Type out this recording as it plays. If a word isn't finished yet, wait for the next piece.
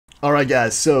All right,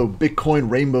 guys, so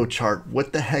Bitcoin Rainbow Chart.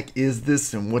 What the heck is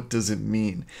this and what does it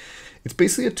mean? It's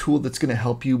basically a tool that's going to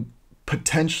help you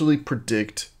potentially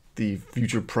predict the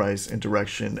future price and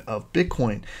direction of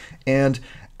Bitcoin. And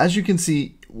as you can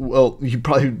see, well, you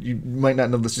might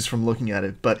not know this just from looking at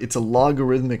it, but it's a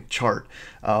logarithmic chart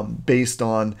based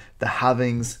on the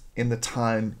halvings in the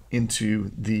time into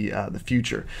the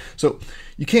future. So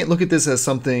you can't look at this as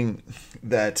something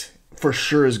that for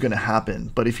sure is going to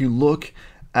happen. But if you look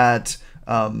at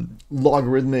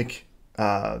logarithmic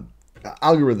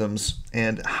algorithms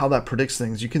and how that predicts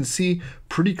things, you can see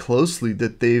pretty closely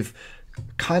that they've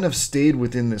kind of stayed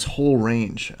within this whole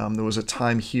range. There was a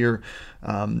time here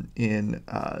in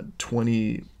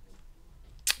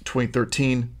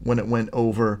 2013 when it went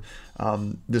over.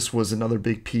 This was another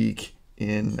big peak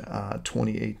in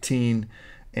 2018,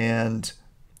 and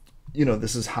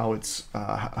this is how it's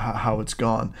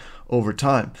gone over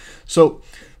time. So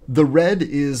the red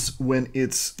is when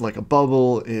it's like a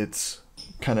bubble, it's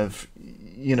kind of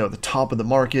the top of the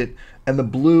market, and the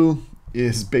blue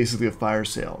is basically a fire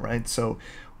sale, right? So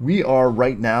we are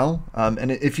right now,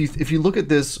 and if you look at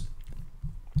this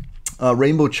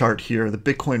rainbow chart here, the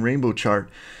Bitcoin rainbow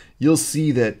chart, you'll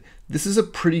see that this is a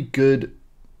pretty good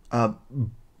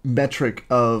metric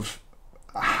of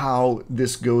how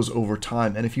this goes over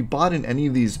time. And if you bought in any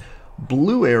of these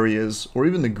blue areas or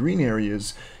even the green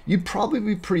areas, you'd probably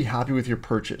be pretty happy with your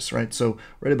purchase, right? So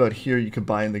right about here, you could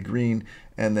buy in the green,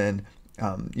 and then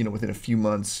within a few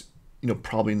months,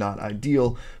 probably not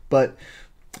ideal, but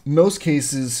most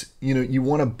cases, you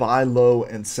want to buy low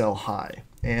and sell high.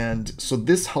 And so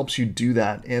this helps you do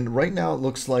that. And right now it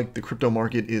looks like the crypto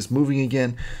market is moving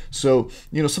again. So,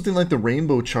 something like the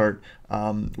rainbow chart,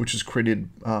 which is created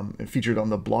and featured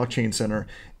on the Blockchain Center,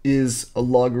 is a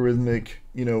logarithmic,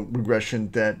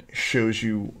 regression that shows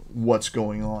you what's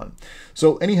going on.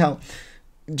 So anyhow,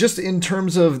 just in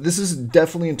terms of, this is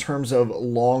definitely in terms of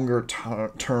longer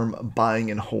term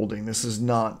buying and holding. This is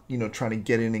not, trying to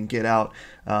get in and get out.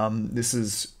 This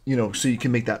is, so you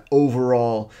can make that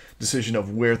overall decision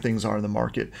of where things are in the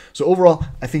market. So overall,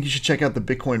 I think you should check out the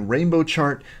Bitcoin Rainbow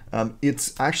Chart.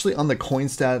 It's actually on the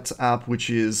Coinstats app, which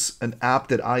is an app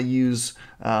that I use.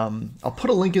 I'll put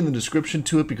a link in the description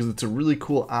to it because it's a really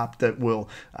cool app that will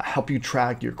help you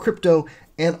track your crypto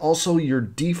and also your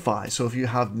DeFi. So if you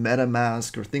have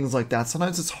Metamask or things like that,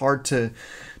 sometimes it's hard to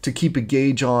keep a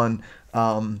gauge on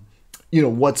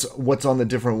what's on the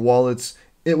different wallets.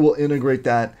 It will integrate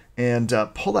that and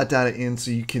pull that data in so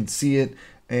you can see it.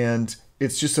 And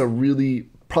it's just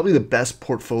probably the best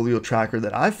portfolio tracker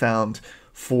that I found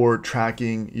for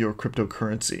tracking your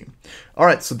cryptocurrency. All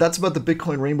right, so that's about the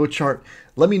Bitcoin Rainbow Chart.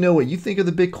 Let me know what you think of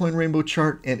the Bitcoin Rainbow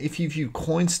Chart, and if you've used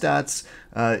Coinstats,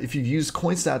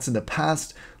 in the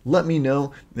past, let me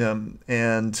know in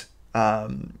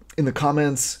the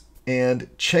comments, and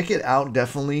check it out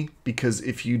definitely, because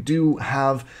if you do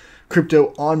have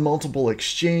crypto on multiple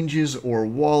exchanges or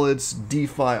wallets,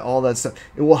 DeFi, all that stuff,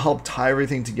 it will help tie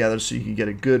everything together so you can get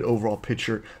a good overall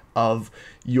picture of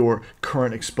your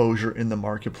current exposure in the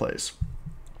marketplace.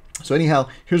 So anyhow,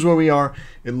 here's where we are.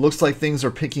 It looks like things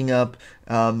are picking up.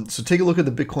 So take a look at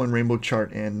the Bitcoin Rainbow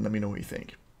Chart and let me know what you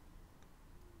think.